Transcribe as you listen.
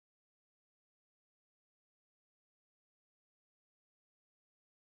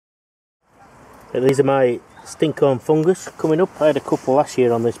These are my Stinkhorn fungus coming up. I had a couple last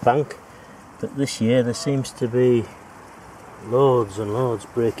year on this bank, but this year there seems to be loads and loads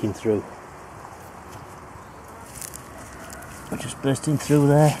breaking through. Just bursting through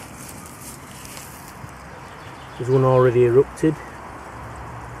there. There's one already erupted.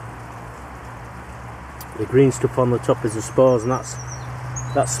 The green stuff on the top is the spores, and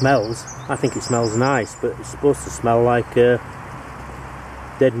that smells. I think it smells nice, but it's supposed to smell like dead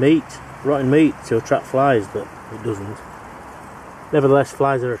meat, rotten meat, to attract flies, but it doesn't. Nevertheless,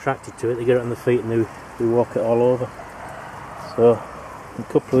 flies are attracted to it. They get it on their feet and they walk it all over. So in a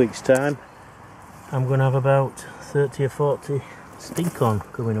couple of weeks' time, I'm going to have about 30 or 40 Stinkhorn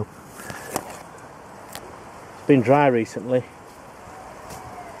coming up. It's been dry recently.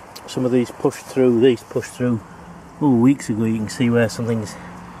 Some of these pushed through. Weeks ago. You can see where something's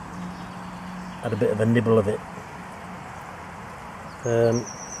had a bit of a nibble of it.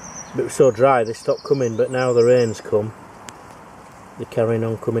 But it was so dry they stopped coming, but now the rain's come, they're carrying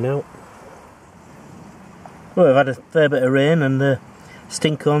on coming out. Well, we've had a fair bit of rain and the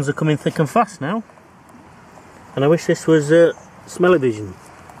Stinkhorns are coming thick and fast now. And I wish this was smell-o-vision,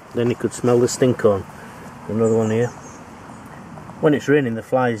 then you could smell the Stinkhorn. Another one here. When it's raining, the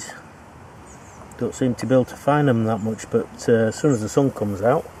flies don't seem to be able to find them that much, but as soon as the sun comes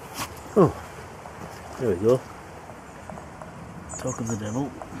out, oh, there we go. Talk of the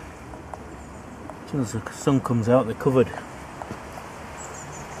devil. As soon as the sun comes out, they're covered.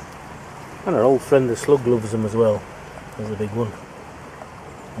 And our old friend the slug loves them as well. There's a big one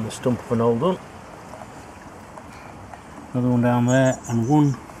on the stump of an old one. Another one down there, and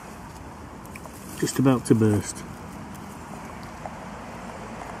one just about to burst.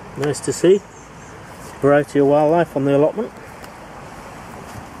 Nice to see. Variety of wildlife on the allotment.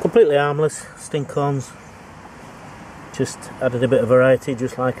 Completely harmless Stinkhorns. Just added a bit of variety,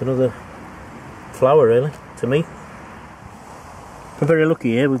 just like another flower really, to me. I'm very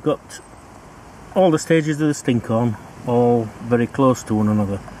lucky here. We've got all the stages of the Stinkhorn all very close to one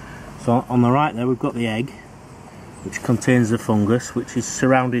another. So on the right there we've got the egg, which contains the fungus, which is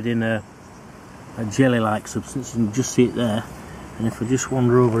surrounded in a jelly-like substance. You can just see it there. And if we just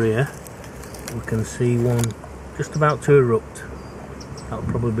wander over here, we can see one just about to erupt. That'll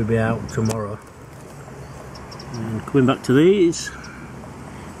probably be out tomorrow. And coming back to these,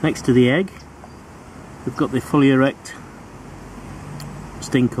 next to the egg, we've got the fully erect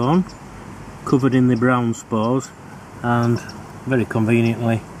Stinkhorn, covered in the brown spores, and very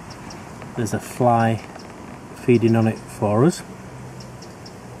conveniently there's a fly feeding on it for us.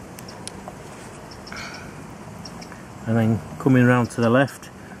 And then coming round to the left,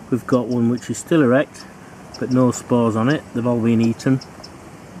 we've got one which is still erect but no spores on it. They've all been eaten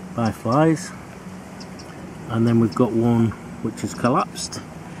by flies. And then we've got one which is collapsed,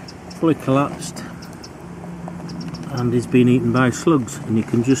 fully collapsed, and is being eaten by slugs. And you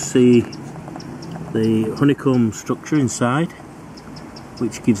can just see the honeycomb structure inside,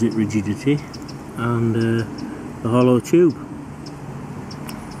 which gives it rigidity, and the hollow tube.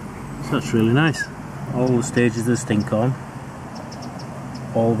 So that's really nice. All the stages of the Stinkhorn,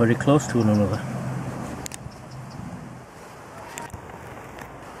 all very close to one another.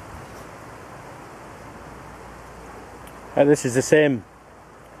 This is the same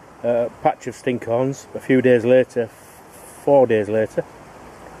patch of Stinkhorns a few days later, 4 days later,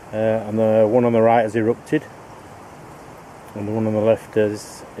 and the one on the right has erupted, and the one on the left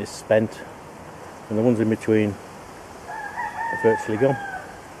is spent, and the ones in between are virtually gone.